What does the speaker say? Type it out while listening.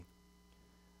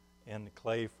and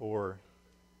Clay for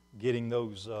getting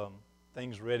those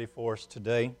things ready for us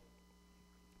today.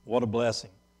 What a blessing.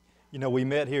 You know, we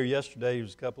met here yesterday. There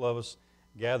was a couple of us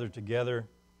gathered together,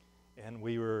 and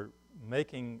we were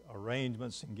making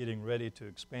arrangements and getting ready to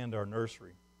expand our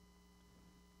nursery.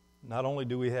 Not only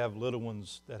do we have little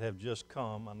ones that have just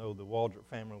come, I know the Waldrop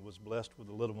family was blessed with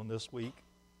a little one this week.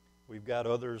 We've got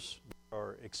others that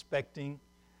are expecting,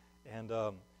 and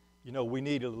you know, we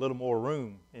need a little more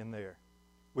room in there,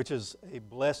 which is a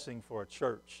blessing for a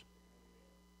church.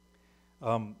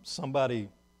 Somebody,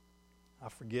 I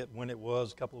forget when it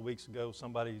was, a couple of weeks ago,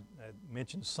 somebody had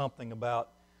mentioned something about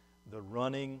the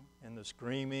running and the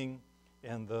screaming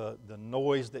and the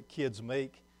noise that kids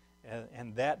make,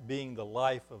 and that being the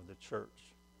life of the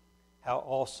church. How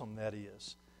awesome that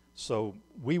is. So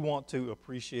we want to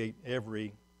appreciate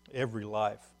every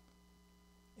life.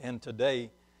 And today,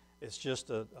 it's just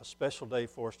a special day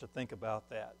for us to think about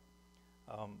that.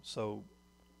 So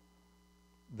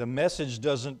the message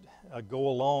doesn't go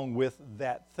along with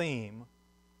that theme,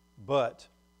 but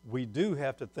we do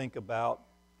have to think about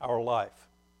our life.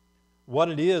 What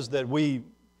it is that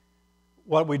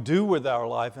what we do with our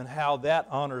life and how that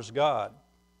honors God.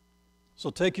 So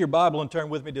take your Bible and turn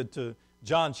with me to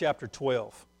John chapter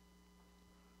 12.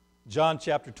 John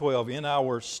chapter 12. In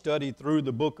our study through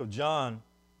the book of John,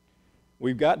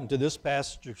 we've gotten to this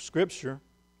passage of Scripture.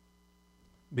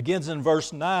 It begins in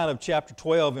verse 9 of chapter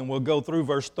 12, and we'll go through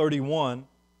verse 31.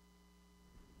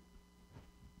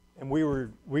 And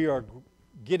we are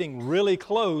getting really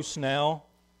close now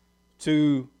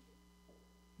to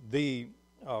the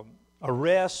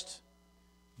arrest,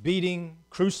 beating,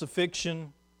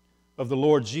 crucifixion of the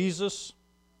Lord Jesus.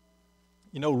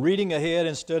 You know, reading ahead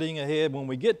and studying ahead, when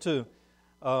we get to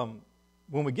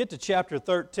chapter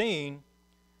 13,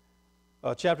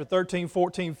 chapter 13,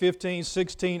 14, 15,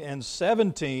 16, and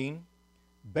 17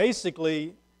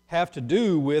 basically have to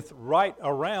do with right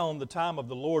around the time of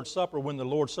the Lord's Supper, when the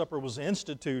Lord's Supper was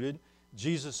instituted.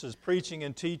 Jesus is preaching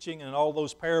and teaching and all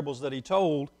those parables that He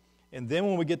told. And then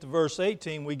when we get to verse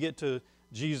 18, we get to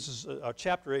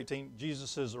chapter 18,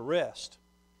 Jesus' arrest.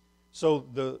 So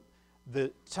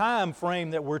the time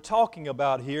frame that we're talking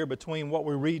about here between what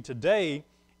we read today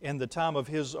and the time of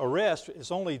His arrest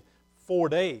is only 4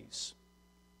 days.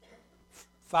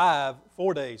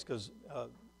 4 days,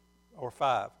 or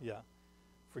 5, yeah.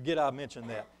 Forget I mentioned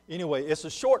that. Anyway, it's a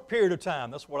short period of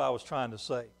time. That's what I was trying to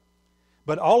say.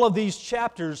 But all of these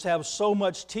chapters have so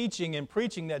much teaching and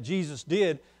preaching that Jesus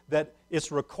did that it's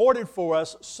recorded for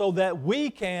us so that we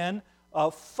can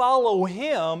follow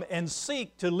Him and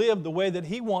seek to live the way that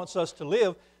He wants us to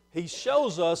live. He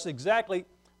shows us exactly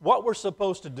what we're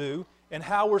supposed to do and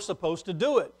how we're supposed to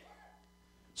do it.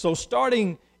 So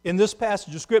starting in this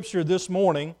passage of Scripture this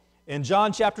morning, in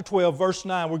John chapter 12, verse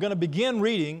 9, we're going to begin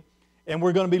reading, and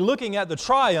we're going to be looking at the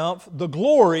triumph, the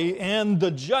glory, and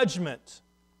the judgment.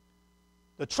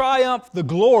 The triumph, the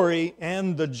glory,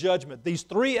 and the judgment. These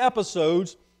 3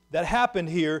 episodes that happened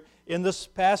here in this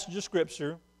passage of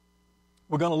Scripture,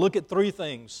 we're going to look at 3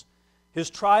 things. His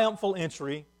triumphal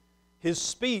entry, His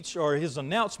speech or His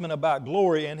announcement about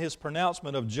glory, and His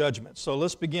pronouncement of judgment. So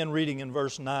let's begin reading in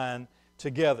verse 9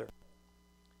 together.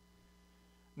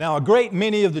 Now a great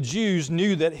many of the Jews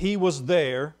knew that He was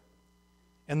there,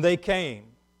 and they came,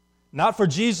 not for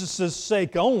Jesus'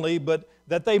 sake only, but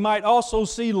that they might also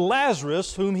see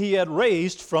Lazarus, whom He had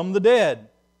raised from the dead.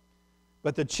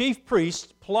 But the chief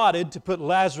priests plotted to put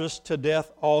Lazarus to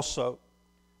death also,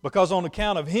 because on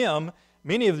account of him,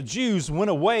 many of the Jews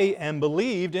went away and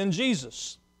believed in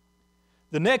Jesus.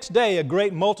 The next day, a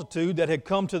great multitude that had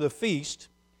come to the feast,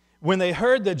 when they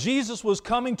heard that Jesus was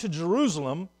coming to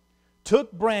Jerusalem,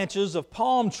 took branches of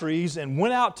palm trees and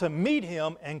went out to meet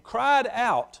Him and cried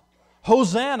out,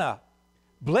 "Hosanna!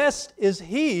 Blessed is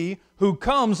He who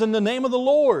comes in the name of the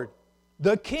Lord,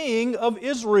 the King of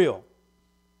Israel."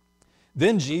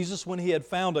 Then Jesus, when He had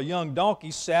found a young donkey,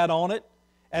 sat on it,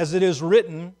 as it is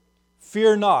written,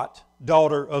 "Fear not,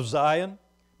 daughter of Zion.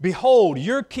 Behold,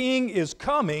 your King is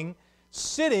coming,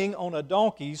 sitting on a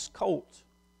donkey's colt."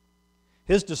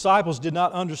 His disciples did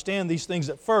not understand these things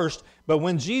at first, but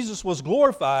when Jesus was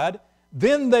glorified,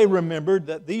 then they remembered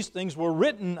that these things were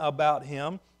written about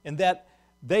Him, and that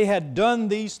they had done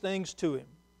these things to Him.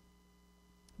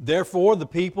 Therefore, the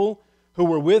people who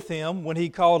were with Him when He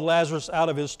called Lazarus out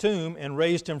of his tomb and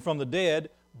raised him from the dead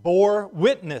bore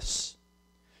witness.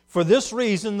 For this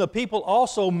reason, the people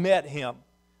also met Him,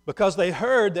 because they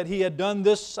heard that He had done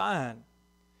this sign.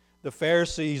 The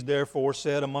Pharisees therefore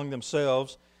said among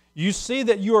themselves, "You see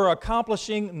that you are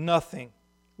accomplishing nothing.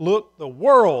 Look, the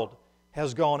world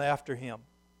has gone after Him."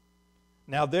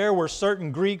 Now there were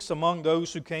certain Greeks among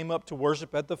those who came up to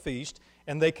worship at the feast,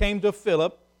 and they came to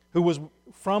Philip, who was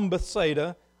from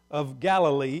Bethsaida of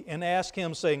Galilee, and asked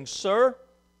him, saying, Sir,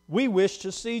 we wish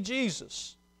to see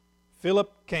Jesus.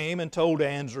 Philip came and told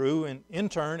Andrew, and in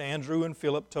turn Andrew and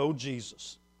Philip told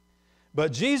Jesus.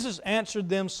 But Jesus answered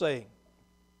them, saying,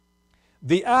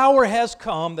 The hour has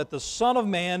come that the Son of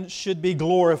Man should be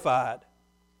glorified.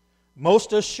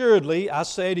 Most assuredly, I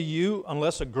say to you,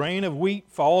 unless a grain of wheat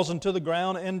falls into the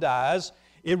ground and dies,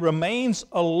 it remains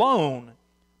alone.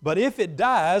 But if it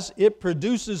dies, it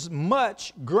produces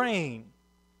much grain.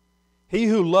 He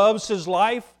who loves his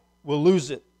life will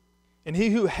lose it, and he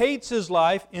who hates his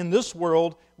life in this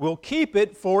world will keep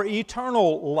it for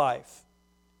eternal life.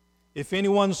 If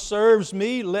anyone serves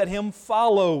me, let him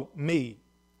follow me.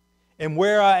 And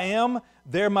where I am,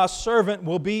 there my servant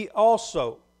will be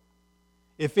also.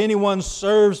 If anyone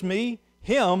serves me,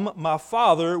 him my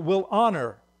Father will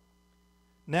honor.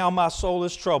 Now my soul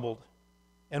is troubled,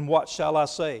 and what shall I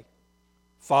say?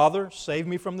 Father, save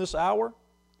me from this hour?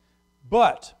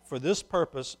 But for this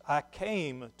purpose I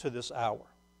came to this hour.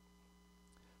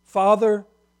 Father,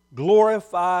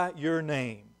 glorify your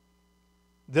name.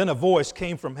 Then a voice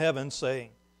came from heaven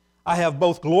saying, I have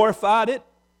both glorified it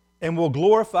and will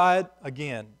glorify it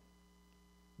again.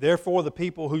 Therefore the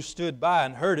people who stood by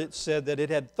and heard it said that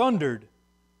it had thundered.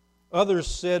 Others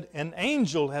said, An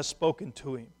angel has spoken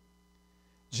to him.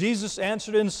 Jesus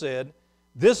answered and said,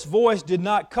 This voice did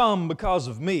not come because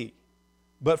of me,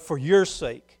 but for your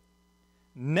sake.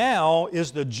 Now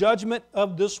is the judgment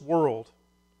of this world.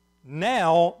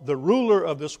 Now the ruler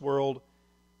of this world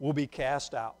will be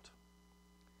cast out.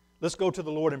 Let's go to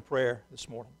the Lord in prayer this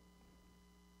morning.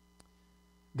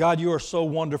 God, you are so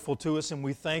wonderful to us, and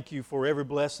we thank you for every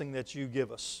blessing that you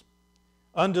give us.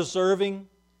 Undeserving,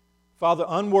 Father,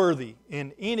 unworthy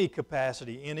in any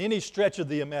capacity, in any stretch of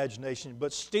the imagination,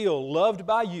 but still loved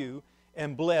by you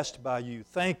and blessed by you.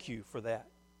 Thank you for that.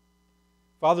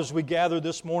 Father, as we gather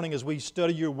this morning, as we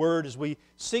study your word, as we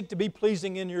seek to be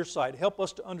pleasing in your sight, help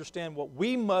us to understand what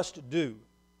we must do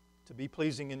to be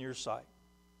pleasing in your sight.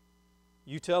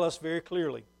 You tell us very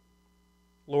clearly,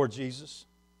 Lord Jesus,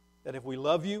 that if we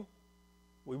love you,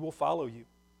 we will follow you.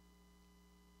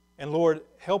 And Lord,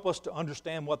 help us to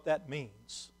understand what that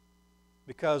means,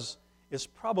 because it's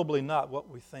probably not what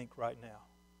we think right now.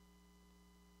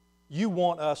 You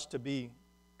want us to be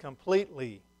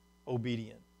completely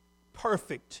obedient,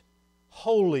 perfect,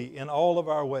 holy in all of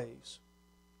our ways.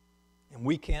 And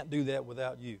we can't do that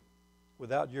without you,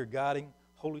 without your guiding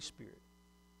Holy Spirit.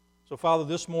 So Father,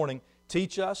 this morning,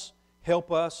 teach us,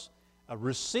 help us,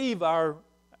 receive our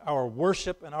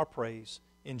worship and our praise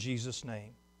in Jesus'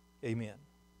 name. Amen.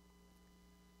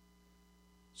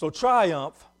 So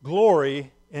triumph,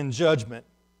 glory, and judgment.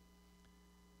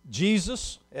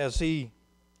 Jesus, as He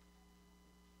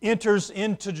enters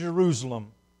into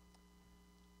Jerusalem,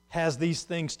 has these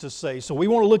things to say. So we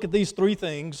want to look at these three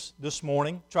things this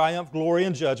morning: triumph, glory,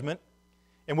 and judgment.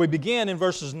 And we begin in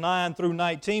verses 9 through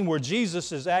 19, where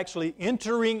Jesus is actually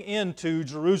entering into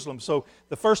Jerusalem. So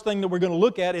the first thing that we're going to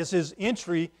look at is His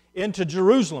entry into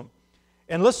Jerusalem.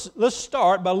 And let's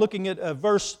start by looking at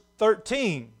verse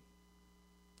 13.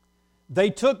 They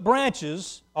took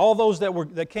branches, all those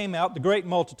that came out, the great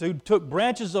multitude, took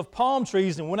branches of palm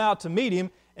trees and went out to meet Him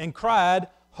and cried,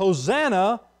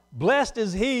 Hosanna, blessed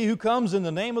is He who comes in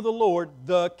the name of the Lord,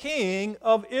 the King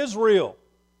of Israel.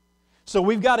 So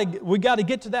we've got to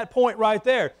get to that point right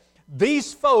there.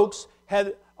 These folks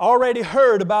had already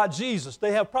heard about Jesus.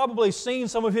 They have probably seen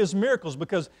some of His miracles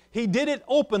because He did it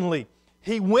openly.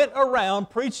 He went around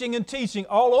preaching and teaching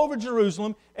all over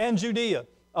Jerusalem and Judea.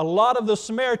 A lot of the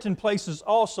Samaritan places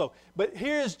also. But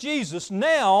here's Jesus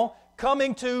now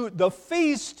coming to the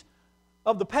feast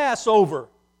of the Passover.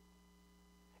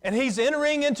 And He's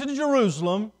entering into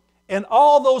Jerusalem, and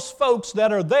all those folks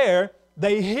that are there,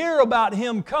 they hear about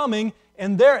Him coming,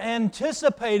 and they're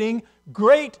anticipating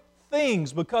great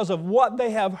things because of what they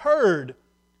have heard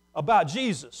about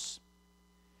Jesus.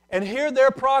 And hear their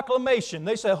proclamation.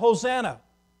 They say, Hosanna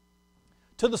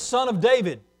to the Son of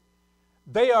David.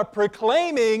 They are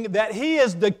proclaiming that He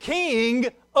is the King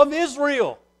of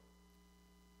Israel.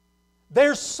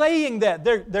 They're saying that.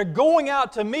 They're going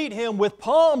out to meet Him with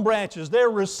palm branches. They're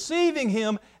receiving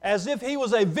Him as if He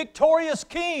was a victorious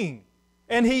king.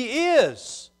 And He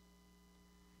is.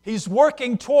 He's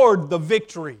working toward the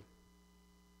victory.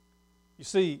 You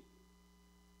see,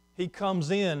 He comes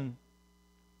in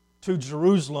to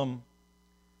Jerusalem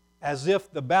as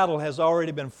if the battle has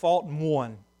already been fought and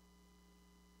won.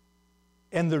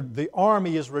 And the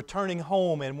army is returning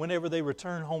home, and whenever they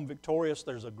return home victorious,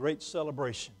 there's a great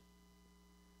celebration.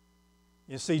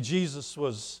 You see, Jesus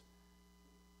was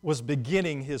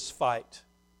beginning his fight.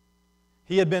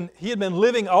 He had been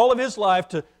living all of his life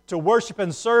to worship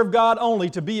and serve God only,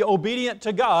 to be obedient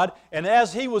to God. And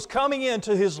as he was coming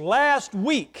into his last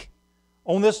week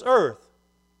on this earth,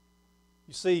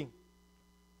 you see,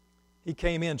 he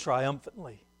came in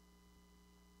triumphantly.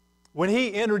 When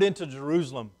he entered into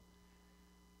Jerusalem,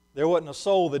 there wasn't a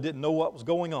soul that didn't know what was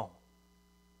going on.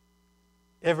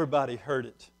 Everybody heard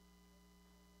it.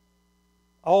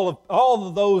 All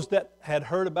of those that had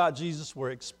heard about Jesus were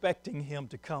expecting him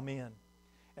to come in.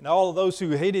 And all of those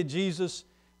who hated Jesus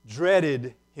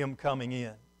dreaded him coming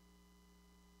in.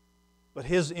 But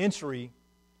his entry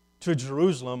to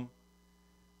Jerusalem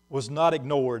was not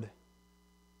ignored.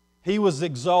 He was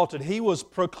exalted. He was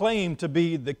proclaimed to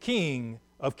be the King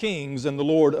of kings and the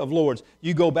Lord of lords.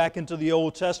 You go back into the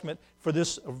Old Testament for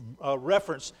this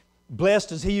reference.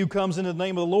 Blessed is he who comes in the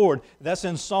name of the Lord. That's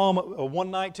in Psalm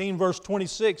 119, verse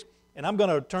 26. And I'm going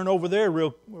to turn over there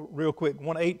real quick.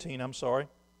 118, I'm sorry.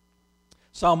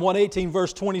 Psalm 118,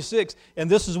 verse 26. And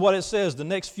this is what it says, the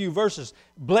next few verses.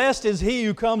 Blessed is he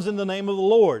who comes in the name of the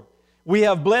Lord. We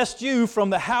have blessed you from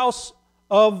the house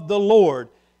of the Lord.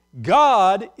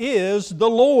 God is the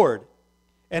Lord,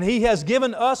 and He has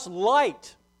given us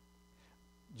light.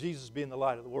 Jesus being the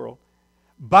light of the world.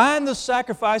 Bind the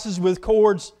sacrifices with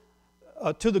cords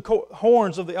to the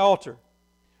horns of the altar.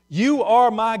 You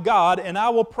are my God, and I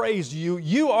will praise you.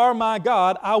 You are my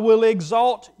God, I will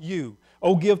exalt you.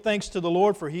 Oh, give thanks to the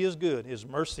Lord, for He is good. His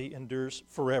mercy endures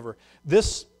forever.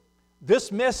 This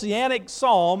messianic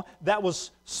psalm that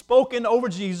was spoken over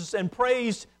Jesus and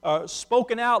praised,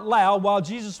 spoken out loud while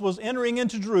Jesus was entering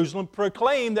into Jerusalem,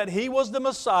 proclaimed that He was the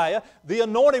Messiah, the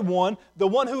Anointed One, the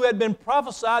one who had been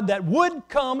prophesied that would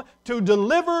come to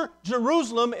deliver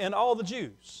Jerusalem and all the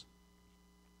Jews.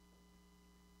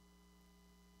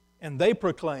 And they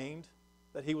proclaimed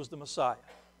that He was the Messiah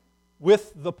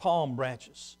with the palm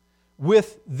branches,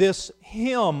 with this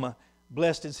hymn,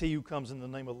 blessed is he who comes in the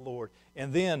name of the Lord.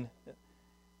 And then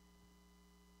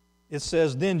it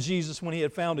says, then Jesus, when He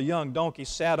had found a young donkey,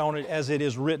 sat on it, as it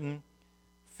is written,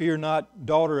 fear not,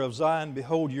 daughter of Zion,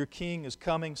 behold, your king is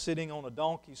coming, sitting on a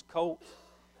donkey's colt.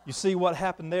 You see what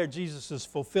happened there? Jesus is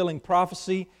fulfilling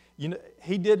prophecy. You know,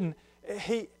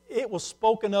 it was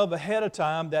spoken of ahead of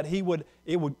time that he would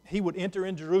enter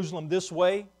in Jerusalem this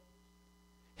way.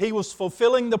 He was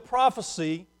fulfilling the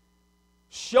prophecy,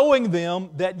 showing them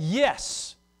that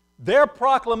yes, their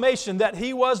proclamation that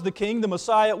He was the King, the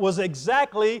Messiah, was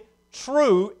exactly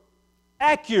true,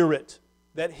 accurate,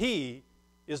 that He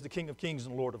is the King of kings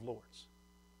and Lord of lords.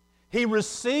 He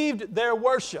received their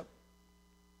worship.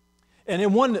 And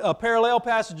in one parallel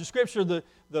passage of Scripture,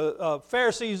 the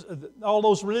Pharisees, all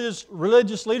those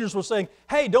religious leaders were saying,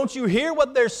 hey, don't you hear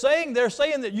what they're saying? They're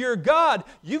saying that you're God.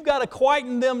 You've got to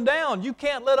quieten them down. You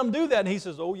can't let them do that. And He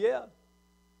says, oh yeah.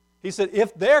 He said,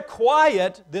 if they're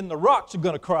quiet, then the rocks are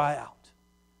going to cry out.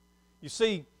 You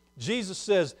see, Jesus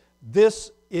says, this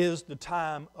is the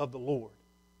time of the Lord.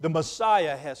 The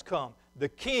Messiah has come. The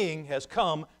King has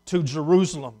come to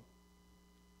Jerusalem.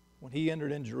 When He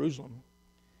entered in Jerusalem,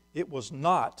 it was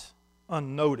not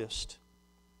unnoticed.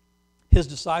 His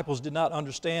disciples did not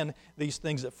understand these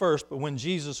things at first, but when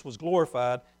Jesus was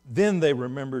glorified, then they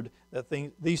remembered that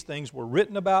these things were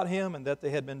written about Him and that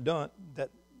they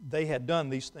had done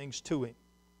these things to Him.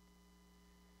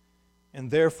 And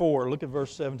therefore, look at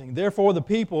verse 17. Therefore, the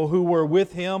people who were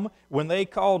with Him when He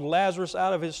called Lazarus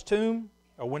out of his tomb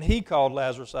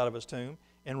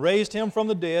and raised him from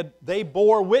the dead, they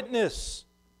bore witness.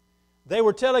 They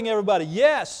were telling everybody,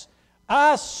 yes,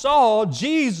 I saw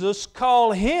Jesus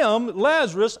call him,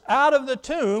 Lazarus, out of the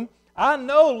tomb. I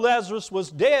know Lazarus was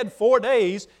dead 4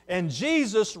 days, and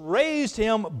Jesus raised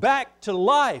him back to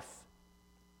life.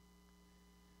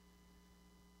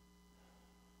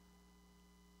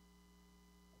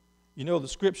 You know, the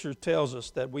Scripture tells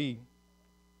us that we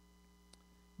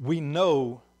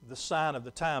know the sign of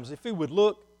the times. If we would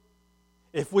look,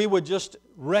 if we would just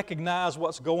recognize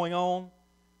what's going on,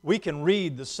 we can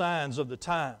read the signs of the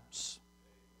times.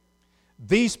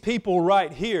 These people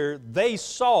right here, they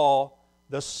saw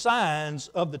the signs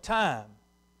of the time.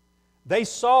 They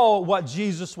saw what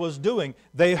Jesus was doing.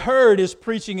 They heard His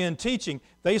preaching and teaching.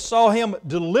 They saw Him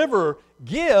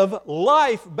give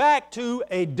life back to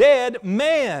a dead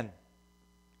man.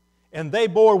 And they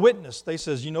bore witness. They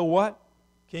says, you know what?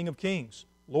 King of kings,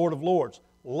 Lord of lords,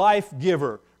 life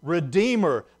giver,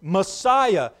 Redeemer,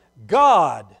 Messiah,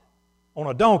 God on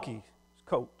a donkey's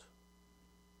coat.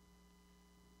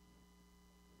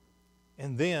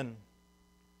 And then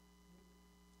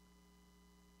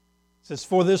it says,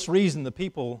 for this reason the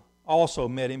people also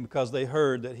met him because they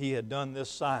heard that he had done this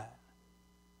sign.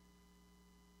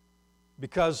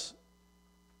 Because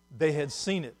they had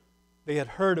seen it. They had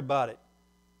heard about it.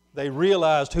 They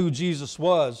realized who Jesus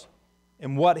was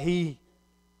and what He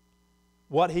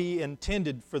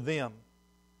intended for them.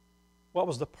 What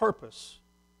was the purpose?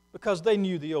 Because they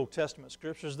knew the Old Testament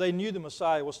Scriptures. They knew the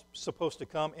Messiah was supposed to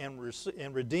come and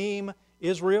redeem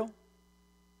Israel.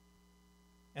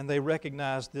 And they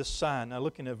recognized this sign. Now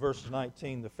looking at verse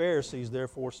 19, the Pharisees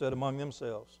therefore said among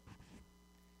themselves,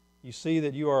 "You see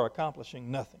that you are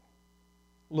accomplishing nothing.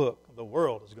 Look, the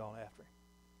world has gone after him."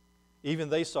 Even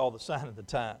they saw the sign of the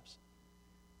times.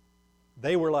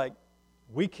 They were like,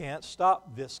 "We can't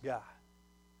stop this guy."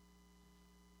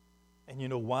 And you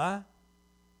know why?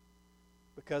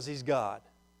 Because He's God.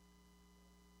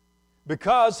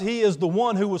 Because He is the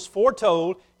one who was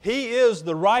foretold. He is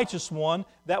the righteous one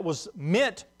that was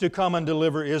meant to come and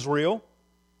deliver Israel.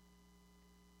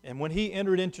 And when He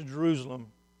entered into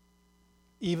Jerusalem,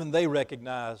 even they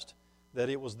recognized that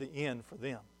it was the end for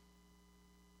them.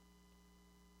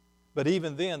 But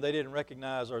even then, they didn't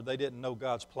recognize or they didn't know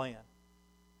God's plan.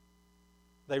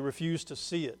 They refused to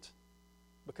see it.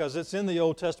 Because it's in the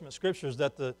Old Testament Scriptures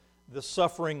that the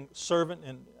suffering servant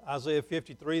in Isaiah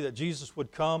 53, that Jesus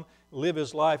would come, live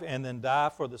His life, and then die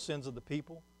for the sins of the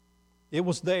people. It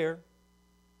was there.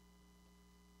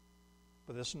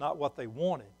 But it's not what they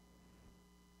wanted.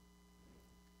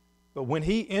 But when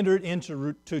He entered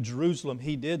into Jerusalem,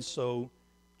 He did so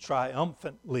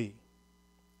triumphantly.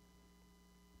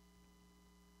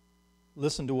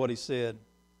 Listen to what He said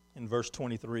in verse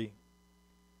 23.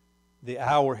 "The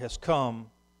hour has come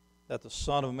that the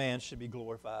Son of Man should be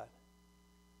glorified."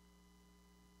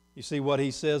 You see what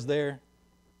He says there?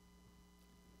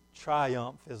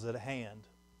 Triumph is at hand.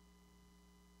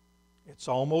 It's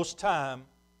almost time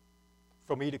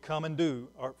for me to come and do,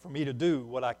 or for me to do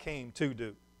what I came to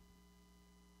do.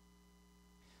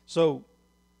 So,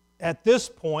 at this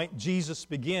point, Jesus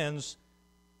begins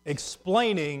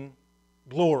explaining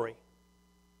glory.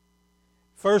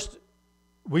 First,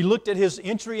 we looked at His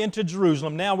entry into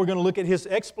Jerusalem. Now we're going to look at His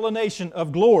explanation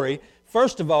of glory.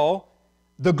 First of all,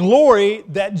 the glory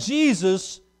that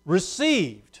Jesus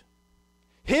received.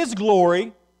 His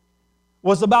glory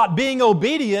was about being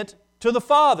obedient to the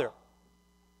Father.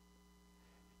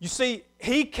 You see,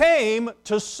 He came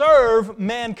to serve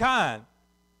mankind,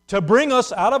 to bring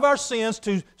us out of our sins,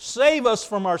 to save us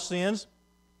from our sins.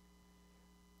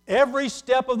 Every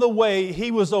step of the way,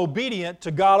 He was obedient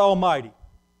to God Almighty.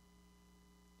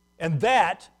 And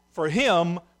that, for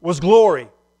Him, was glory.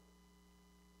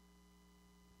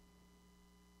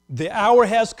 The hour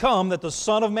has come that the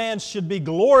Son of Man should be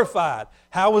glorified.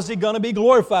 How was He going to be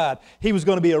glorified? He was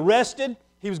going to be arrested.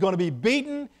 He was going to be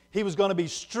beaten. He was going to be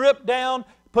stripped down,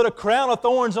 put a crown of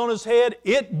thorns on His head,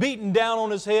 it beaten down on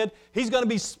His head. He's going to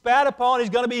be spat upon. He's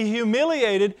going to be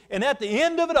humiliated. And at the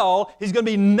end of it all, He's going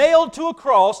to be nailed to a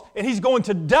cross and He's going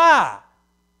to die.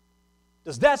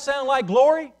 Does that sound like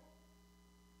glory?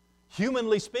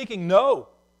 Humanly speaking, no.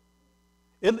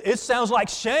 It sounds like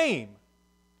shame.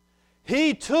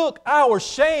 He took our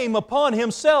shame upon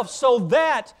Himself so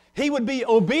that He would be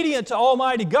obedient to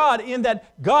Almighty God, in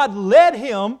that God led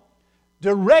Him,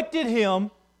 directed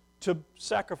Him to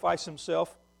sacrifice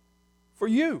Himself for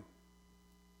you,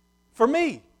 for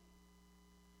me.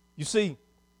 You see,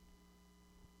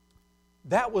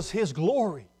 that was His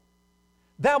glory.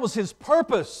 That was His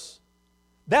purpose.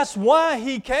 That's why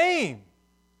He came.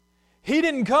 He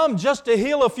didn't come just to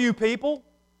heal a few people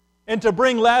and to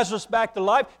bring Lazarus back to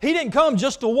life. He didn't come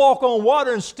just to walk on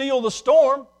water and steal the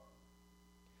storm.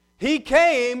 He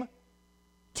came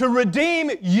to redeem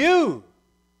you,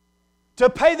 to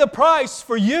pay the price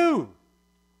for you.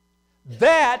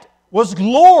 That was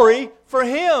glory for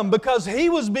Him because He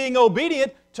was being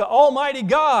obedient to Almighty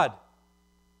God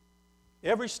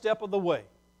every step of the way.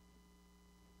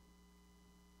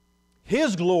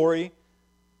 His glory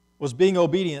was being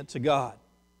obedient to God.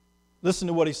 Listen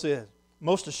to what He says.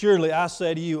 "Most assuredly, I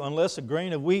say to you, unless a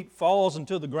grain of wheat falls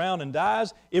into the ground and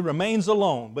dies, it remains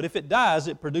alone. But if it dies,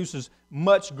 it produces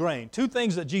much grain." Two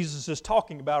things that Jesus is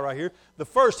talking about right here. The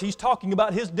first, He's talking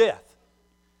about His death.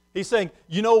 He's saying,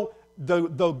 you know,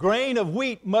 the grain of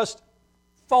wheat must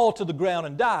fall to the ground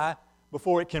and die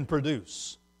before it can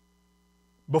produce.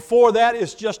 Before that,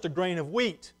 it's just a grain of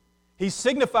wheat. He's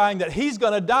signifying that He's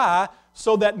going to die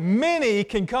so that many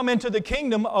can come into the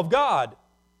kingdom of God.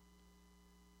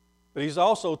 But He's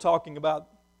also talking about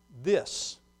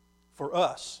this for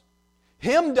us.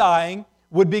 Him dying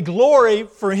would be glory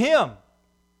for Him.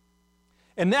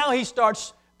 And now He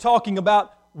starts talking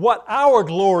about what our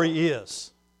glory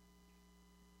is.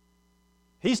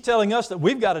 He's telling us that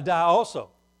we've got to die also.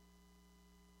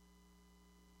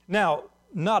 Now,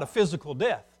 not a physical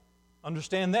death.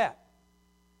 Understand that.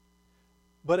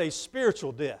 But a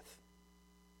spiritual death.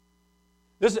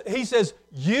 He says,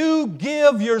 you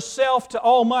give yourself to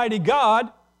Almighty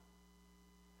God,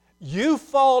 you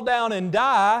fall down and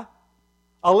die,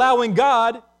 allowing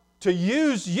God to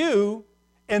use you,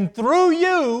 and through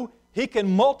you, He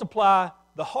can multiply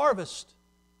the harvest.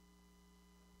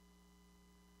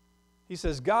 He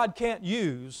says God can't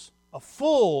use a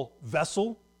full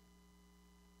vessel.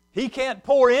 He can't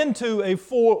pour into a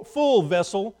full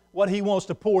vessel what He wants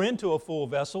to pour into a full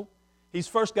vessel. He's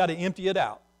first got to empty it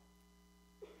out.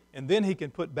 And then He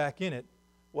can put back in it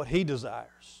what He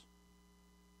desires.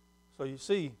 So you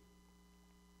see,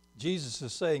 Jesus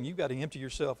is saying you've got to empty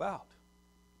yourself out.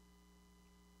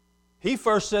 He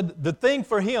first said the thing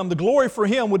for Him, the glory for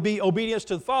Him would be obedience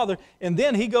to the Father. And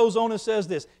then He goes on and says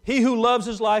this, he who loves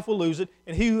his life will lose it,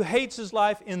 and he who hates his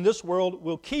life in this world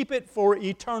will keep it for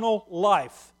eternal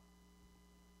life.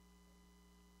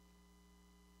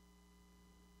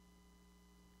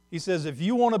 He says if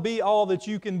you want to be all that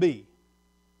you can be,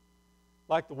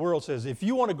 like the world says, if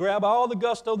you want to grab all the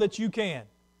gusto that you can,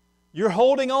 you're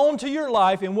holding on to your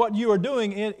life, and what you are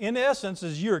doing in essence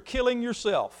is you're killing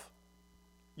yourself.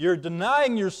 You're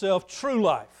denying yourself true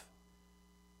life.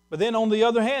 But then on the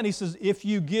other hand, He says, if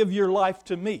you give your life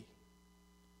to Me,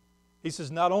 He says,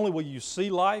 not only will you see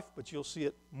life, but you'll see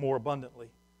it more abundantly.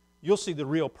 You'll see the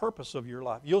real purpose of your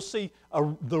life. You'll see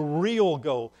the real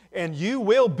goal. And you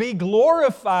will be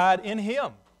glorified in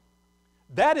Him.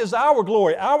 That is our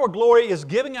glory. Our glory is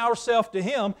giving ourselves to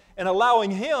Him and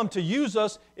allowing Him to use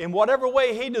us in whatever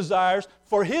way He desires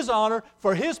for His honor,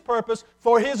 for His purpose,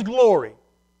 for His glory.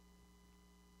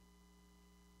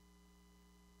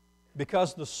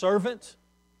 Because the servant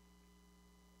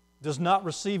does not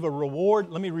receive a reward.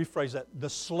 Let me rephrase that. The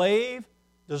slave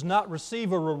does not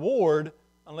receive a reward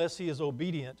unless he is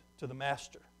obedient to the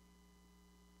master.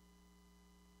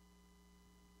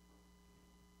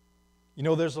 You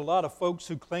know, there's a lot of folks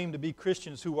who claim to be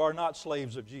Christians who are not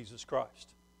slaves of Jesus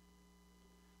Christ.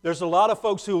 There's a lot of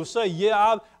folks who will say,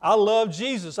 yeah, I love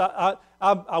Jesus.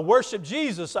 I worship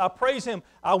Jesus. I praise Him.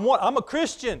 I'm a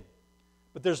Christian.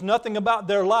 But there's nothing about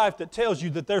their life that tells you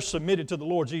that they're submitted to the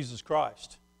Lord Jesus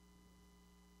Christ.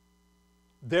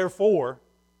 Therefore,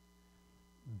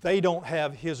 they don't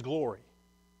have His glory.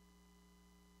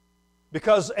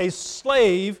 Because a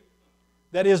slave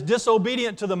that is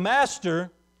disobedient to the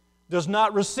master does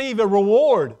not receive a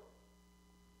reward.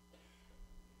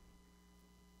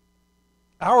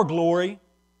 Our glory,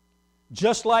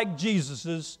 just like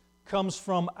Jesus's, comes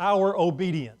from our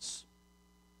obedience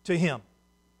to Him.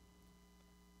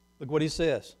 Look what He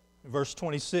says in verse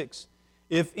 26.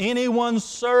 If anyone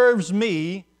serves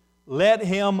Me, let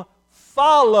him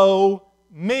follow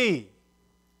Me.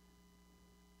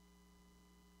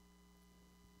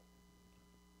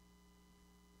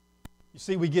 You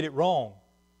see, we get it wrong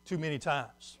too many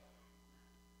times.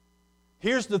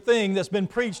 Here's the thing that's been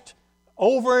preached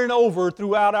over and over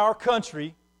throughout our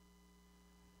country.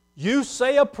 You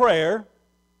say a prayer,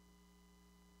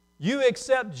 you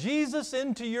accept Jesus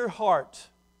into your heart,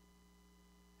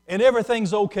 and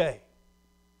everything's okay.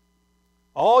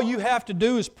 All you have to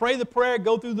do is pray the prayer,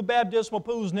 go through the baptismal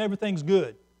pools, and everything's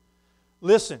good.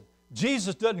 Listen,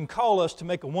 Jesus doesn't call us to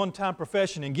make a one-time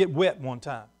profession and get wet one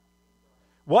time.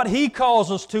 What He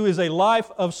calls us to is a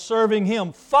life of serving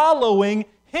Him, following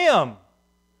Him.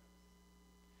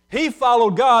 He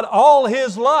followed God all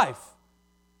His life,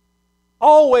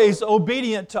 always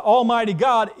obedient to Almighty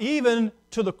God, even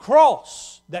to the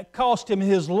cross that cost Him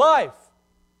His life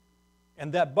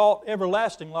and that bought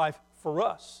everlasting life for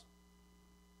us.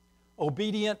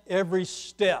 Obedient every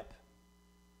step.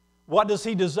 What does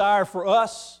He desire for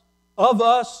us, of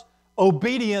us?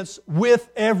 Obedience with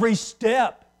every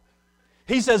step.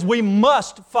 He says we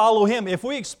must follow Him. If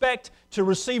we expect to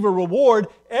receive a reward,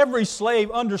 every slave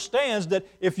understands that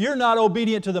if you're not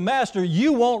obedient to the master,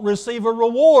 you won't receive a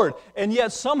reward. And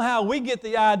yet somehow we get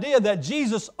the idea that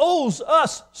Jesus owes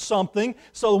us something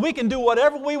so that we can do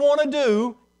whatever we want to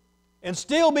do and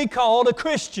still be called a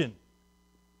Christian.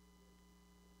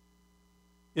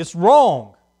 It's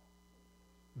wrong.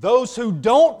 Those who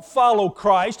don't follow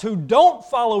Christ, who don't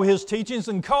follow His teachings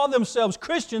and call themselves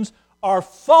Christians are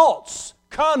false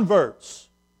converts,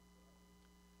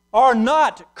 are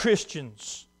not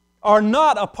Christians, are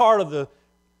not a part of the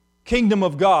kingdom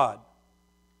of God.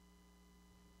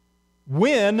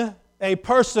 When a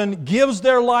person gives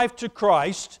their life to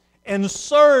Christ and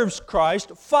serves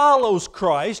Christ, follows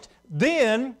Christ,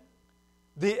 then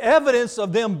the evidence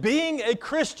of them being a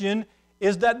Christian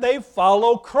is that they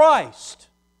follow Christ.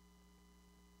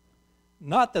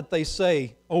 Not that they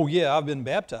say, oh yeah, I've been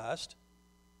baptized.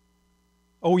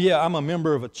 Oh yeah, I'm a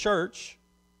member of a church.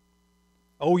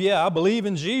 Oh yeah, I believe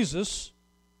in Jesus.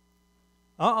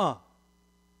 The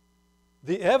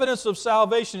evidence of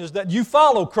salvation is that you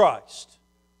follow Christ.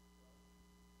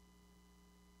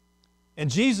 And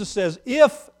Jesus says,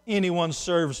 if anyone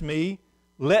serves me,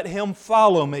 let him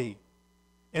follow me.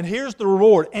 And here's the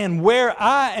reward. And where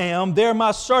I am, there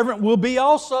my servant will be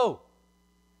also.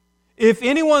 If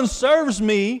anyone serves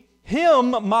me,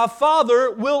 him my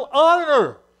Father will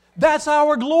honor. That's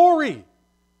our glory.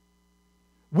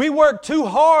 We work too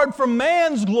hard for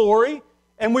man's glory,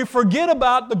 and we forget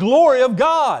about the glory of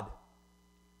God.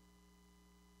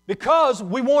 Because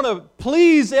we want to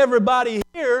please everybody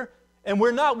here, and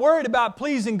we're not worried about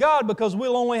pleasing God because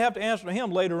we'll only have to answer to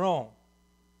Him later on.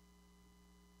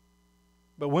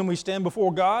 But when we stand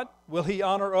before God, will He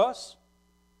honor us?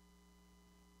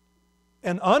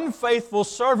 An unfaithful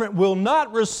servant will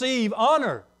not receive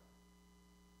honor.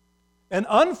 An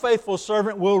unfaithful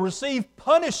servant will receive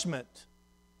punishment.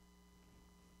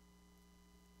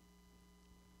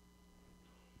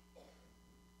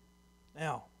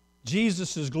 Now,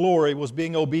 Jesus' glory was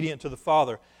being obedient to the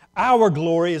Father. Our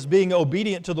glory is being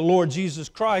obedient to the Lord Jesus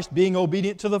Christ, being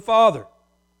obedient to the Father.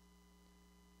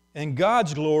 And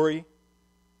God's glory,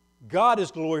 God is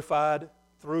glorified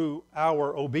through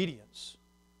our obedience.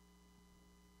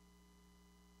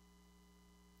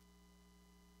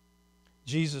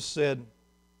 Jesus said,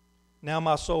 now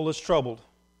my soul is troubled,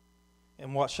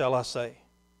 and what shall I say?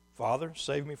 Father,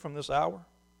 save me from this hour?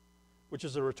 Which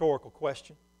is a rhetorical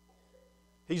question.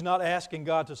 He's not asking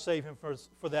God to save him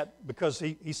for that because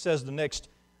he says the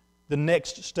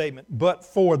next statement, but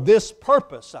for this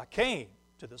purpose I came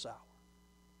to this hour.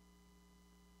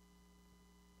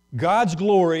 God's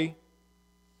glory,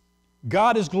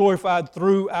 God is glorified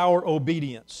through our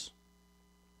obedience.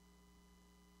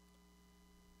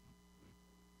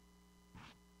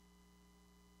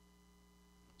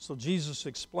 So Jesus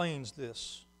explains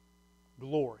this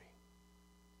glory.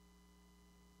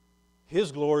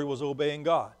 His glory was obeying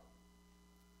God.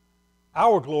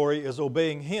 Our glory is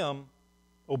obeying Him,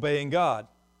 obeying God.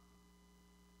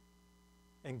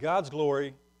 And God's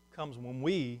glory comes when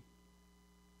we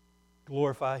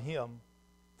glorify Him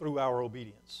through our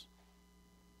obedience.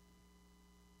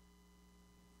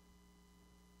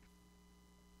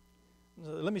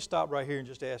 Let me stop right here and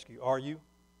just ask you, are you?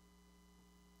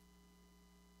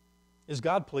 Is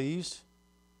God pleased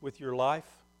with your life?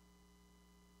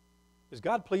 Is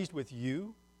God pleased with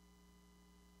you?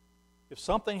 If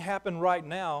something happened right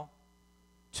now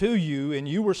to you and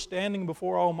you were standing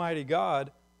before Almighty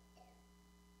God,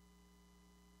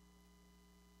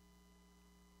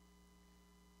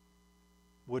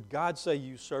 would God say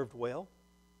you served well?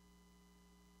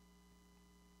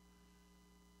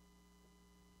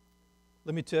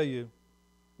 Let me tell you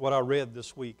what I read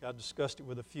this week. I discussed it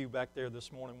with a few back there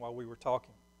this morning while we were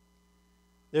talking.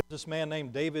 There's this man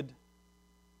named David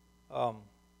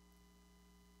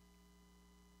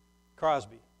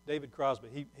Crosby. David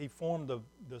Crosby. He formed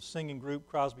the singing group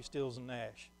Crosby, Stills, and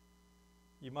Nash.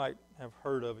 You might have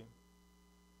heard of him.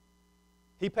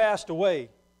 He passed away.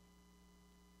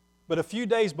 But a few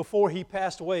days before he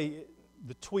passed away,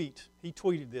 he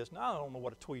tweeted this. Now, I don't know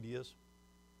what a tweet is.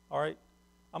 All right?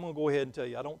 I'm going to go ahead and tell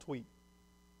you, I don't tweet.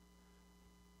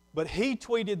 But he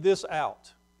tweeted this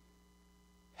out.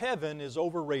 Heaven is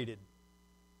overrated.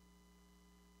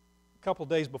 A couple of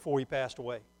days before he passed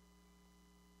away.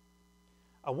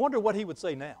 I wonder what he would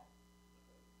say now.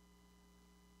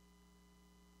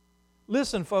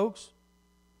 Listen, folks.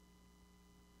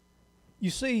 You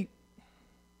see,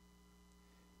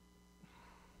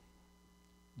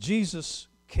 Jesus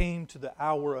came to the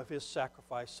hour of His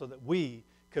sacrifice so that we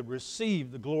could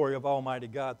receive the glory of Almighty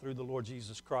God through the Lord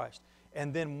Jesus Christ.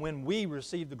 And then when we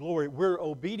receive the glory, we're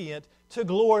obedient to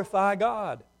glorify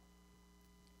God.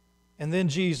 And then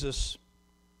Jesus,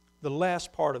 the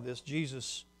last part of this,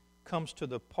 Jesus comes to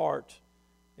the part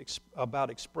about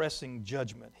expressing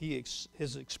judgment.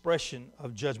 His expression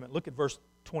of judgment. Look at verse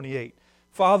 28.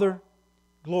 Father,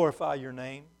 glorify your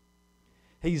name.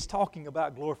 He's talking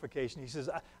about glorification. He says,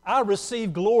 I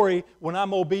receive glory when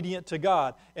I'm obedient to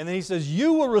God. And then he says,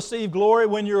 you will receive glory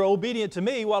when you're obedient to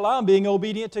me while I'm being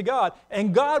obedient to God.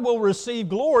 And God will receive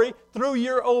glory through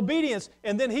your obedience.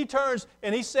 And then he turns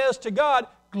and he says to God,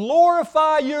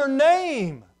 glorify your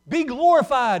name. Be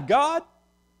glorified, God.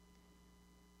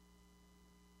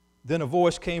 Then a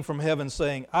voice came from heaven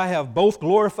saying, I have both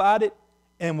glorified it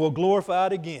and will glorify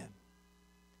it again.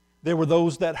 There were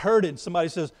those that heard it. Somebody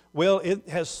says, well, it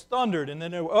has thundered. And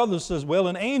then there were others that says, well,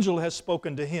 an angel has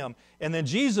spoken to him. And then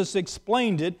Jesus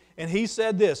explained it, and he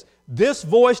said this, This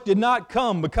voice did not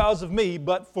come because of me,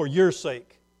 but for your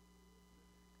sake.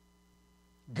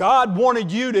 God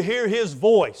wanted you to hear His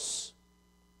voice.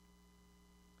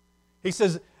 He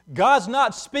says, God's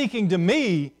not speaking to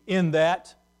me in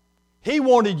that. He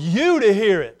wanted you to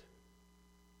hear it.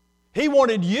 He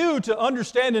wanted you to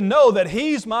understand and know that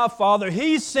He's my Father,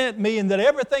 He sent me, and that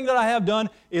everything that I have done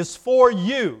is for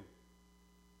you.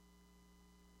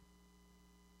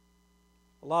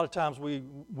 A lot of times we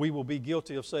will be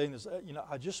guilty of saying this,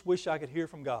 I just wish I could hear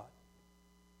from God.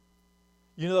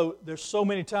 There's so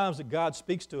many times that God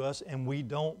speaks to us and we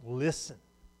don't listen.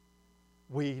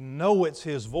 We know it's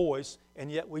His voice,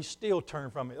 and yet we still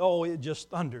turn from it. Oh, it just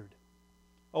thundered.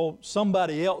 Oh,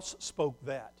 somebody else spoke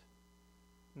that.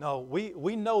 No,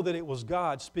 we know that it was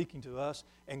God speaking to us,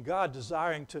 and God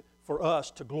desiring for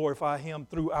us to glorify Him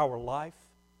through our life.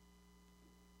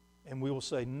 And we will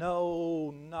say,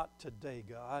 no, not today,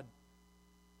 God.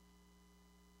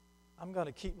 I'm going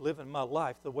to keep living my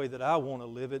life the way that I want to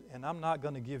live it, and I'm not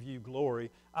going to give you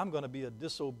glory. I'm going to be a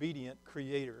disobedient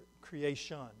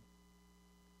creation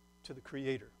to the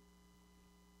Creator.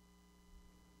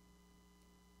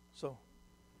 So,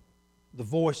 the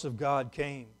voice of God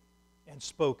came and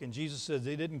spoke, and Jesus says,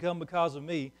 it didn't come because of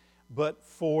me, but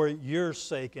for your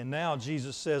sake. And now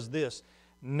Jesus says this,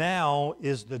 now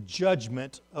is the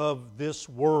judgment of this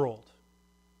world.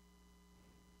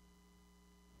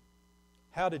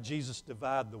 How did Jesus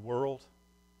divide the world?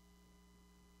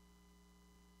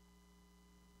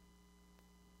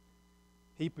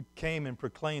 He came and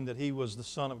proclaimed that He was the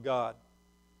Son of God.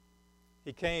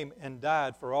 He came and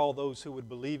died for all those who would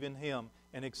believe in Him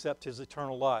and accept His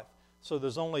eternal life. So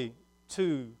there's only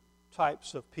two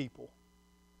types of people.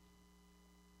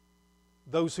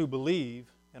 Those who believe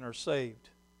and are saved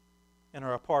and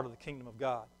are a part of the kingdom of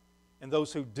God. And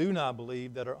those who do not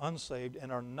believe, that are unsaved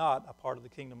and are not a part of the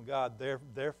kingdom of God,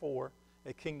 therefore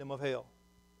a kingdom of hell,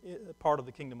 a part of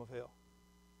the kingdom of hell.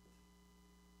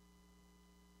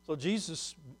 So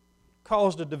Jesus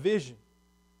caused a division.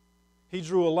 He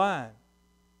drew a line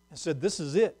and said, this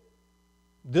is it.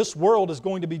 This world is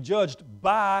going to be judged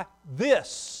by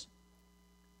this.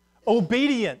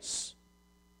 Obedience.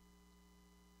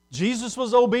 Jesus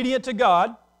was obedient to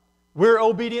God. We're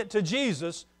obedient to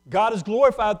Jesus. God is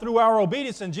glorified through our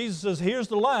obedience, and Jesus says, here's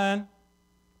the line.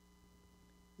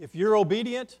 If you're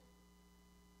obedient,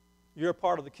 you're a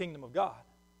part of the kingdom of God.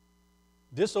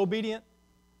 Disobedient,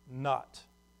 not.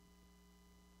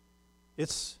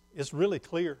 It's really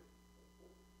clear.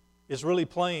 It's really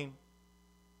plain.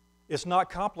 It's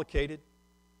not complicated.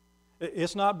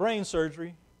 It's not brain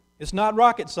surgery. It's not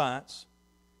rocket science.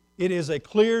 It is a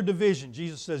clear division.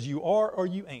 Jesus says, you are or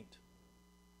you ain't.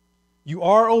 You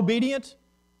are obedient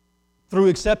through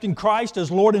accepting Christ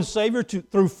as Lord and Savior,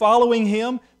 through following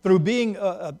Him, through being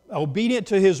obedient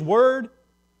to His Word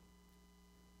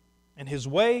and His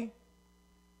way,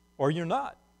 or you're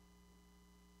not.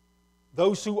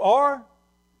 Those who are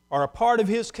a part of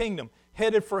His kingdom,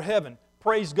 headed for heaven.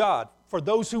 Praise God. For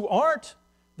those who aren't,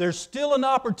 there's still an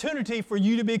opportunity for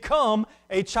you to become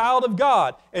a child of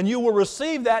God, and you will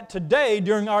receive that today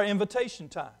during our invitation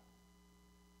time.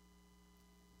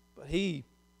 But He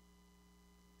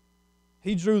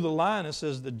drew the line and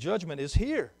says the judgment is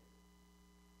here.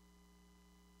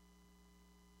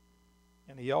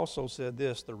 And He also said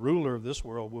this, the ruler of this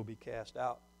world will be cast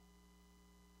out.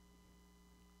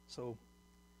 So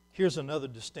here's another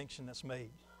distinction that's made.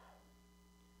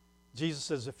 Jesus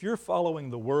says if you're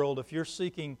following the world, if you're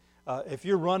seeking, if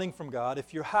you're running from God,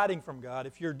 if you're hiding from God,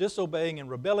 if you're disobeying and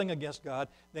rebelling against God,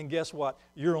 then guess what?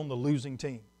 You're on the losing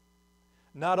team.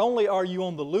 Not only are you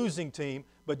on the losing team,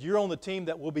 but you're on the team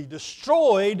that will be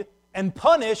destroyed and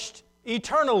punished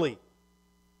eternally.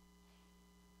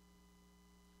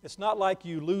 It's not like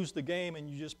you lose the game and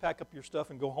you just pack up your stuff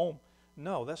and go home.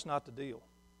 No, that's not the deal.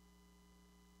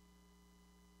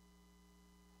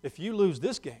 If you lose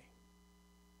this game,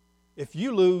 if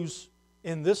you lose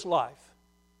in this life,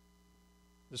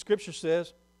 the Scripture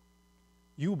says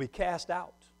you will be cast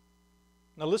out.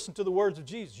 Now listen to the words of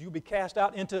Jesus. You will be cast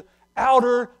out into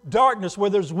outer darkness where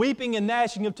there's weeping and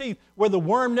gnashing of teeth, where the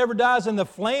worm never dies and the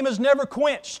flame is never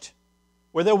quenched,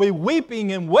 where there'll be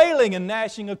weeping and wailing and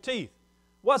gnashing of teeth.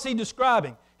 What's He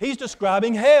describing? He's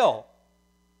describing hell,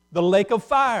 the lake of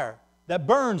fire that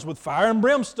burns with fire and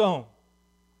brimstone.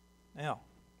 Now,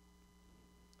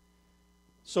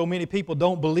 so many people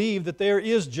don't believe that there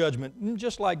is judgment.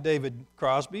 Just like David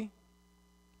Crosby.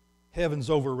 Heaven's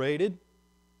overrated.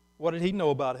 What did he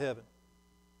know about heaven?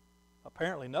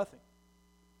 Apparently nothing.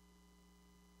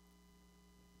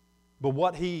 But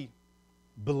what he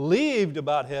believed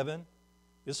about heaven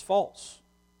is false.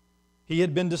 He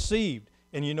had been deceived.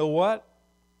 And you know what?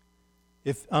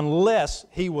 Unless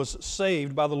he was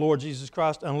saved by the Lord Jesus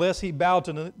Christ, unless he bowed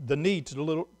to the knee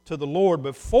to the Lord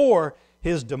before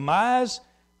his demise,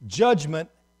 judgment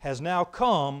has now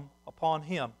come upon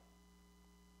him.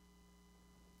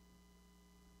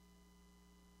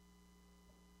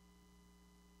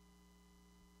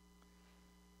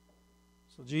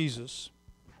 So Jesus,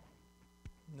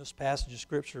 in this passage of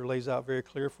Scripture, lays out very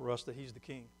clear for us that he's the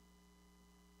king.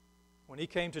 When he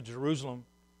came to Jerusalem,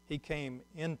 he came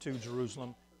into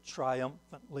Jerusalem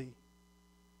triumphantly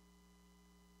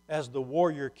as the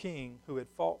warrior king who had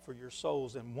fought for your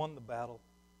souls and won the battle.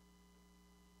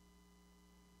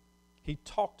 He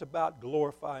talked about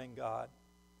glorifying God,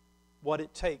 what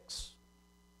it takes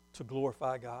to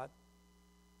glorify God.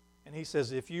 And he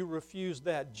says, if you refuse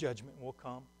that, judgment will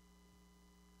come.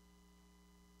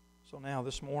 So now,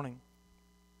 this morning,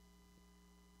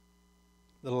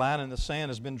 the line in the sand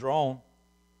has been drawn.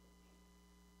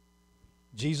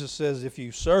 Jesus says, if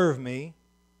you serve me,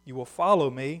 you will follow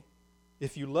me.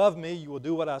 If you love me, you will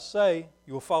do what I say.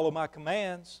 You will follow my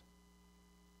commands.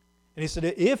 And he said,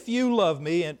 if you love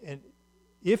me and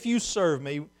if you serve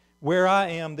me, where I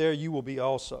am, there you will be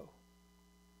also.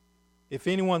 If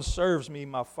anyone serves me,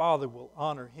 my Father will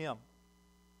honor him.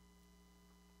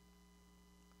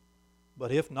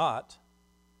 But if not,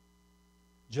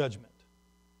 judgment.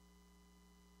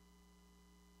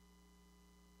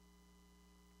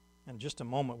 In just a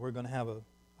moment, we're going to have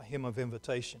a hymn of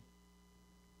invitation.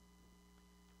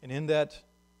 And in that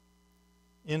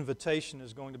invitation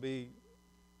is going to be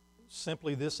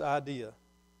simply this idea.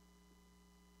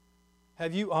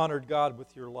 Have you honored God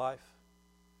with your life?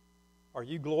 Are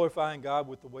you glorifying God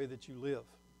with the way that you live?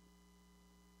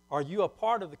 Are you a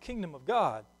part of the kingdom of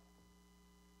God?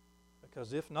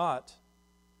 Because if not,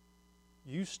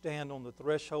 you stand on the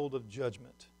threshold of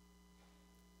judgment.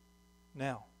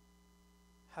 Now,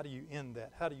 how do you end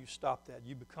that? How do you stop that?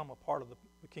 You become a part of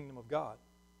the kingdom of God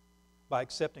by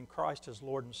accepting Christ as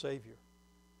Lord and Savior,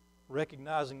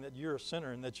 recognizing that you're a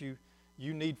sinner and that you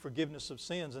need forgiveness of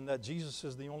sins and that Jesus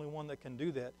is the only one that can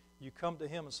do that. You come to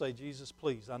Him and say, Jesus,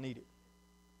 please, I need it.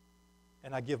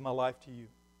 And I give my life to you.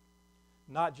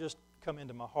 Not just come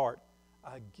into my heart,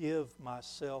 I give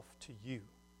myself to you.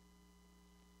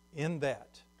 In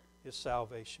that is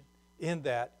salvation. In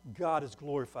that, God is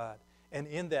glorified. And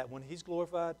in that, when He's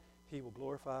glorified, He will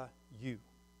glorify you.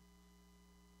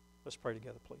 Let's pray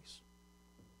together, please.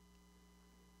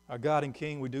 Our God and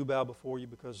King, we do bow before you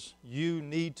because you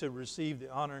need to receive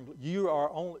the honor. You are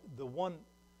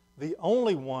the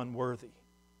only one worthy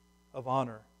of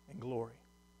honor and glory.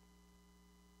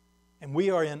 And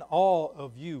we are in awe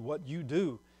of you, what you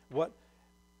do,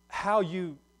 how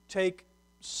you take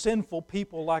sinful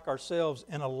people like ourselves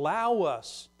and allow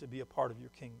us to be a part of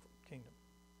your kingdom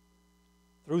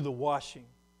through the washing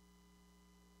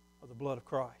of the blood of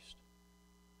Christ,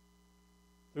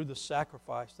 through the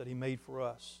sacrifice that He made for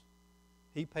us.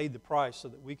 He paid the price so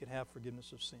that we could have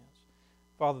forgiveness of sins.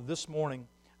 Father, this morning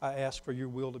I ask for your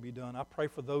will to be done. I pray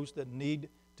for those that need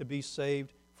to be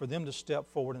saved, for them to step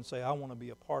forward and say, I want to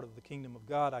be a part of the kingdom of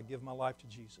God. I give my life to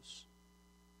Jesus.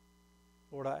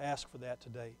 Lord, I ask for that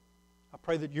today. I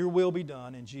pray that your will be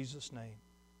done in Jesus' name.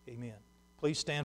 Amen. Please stand.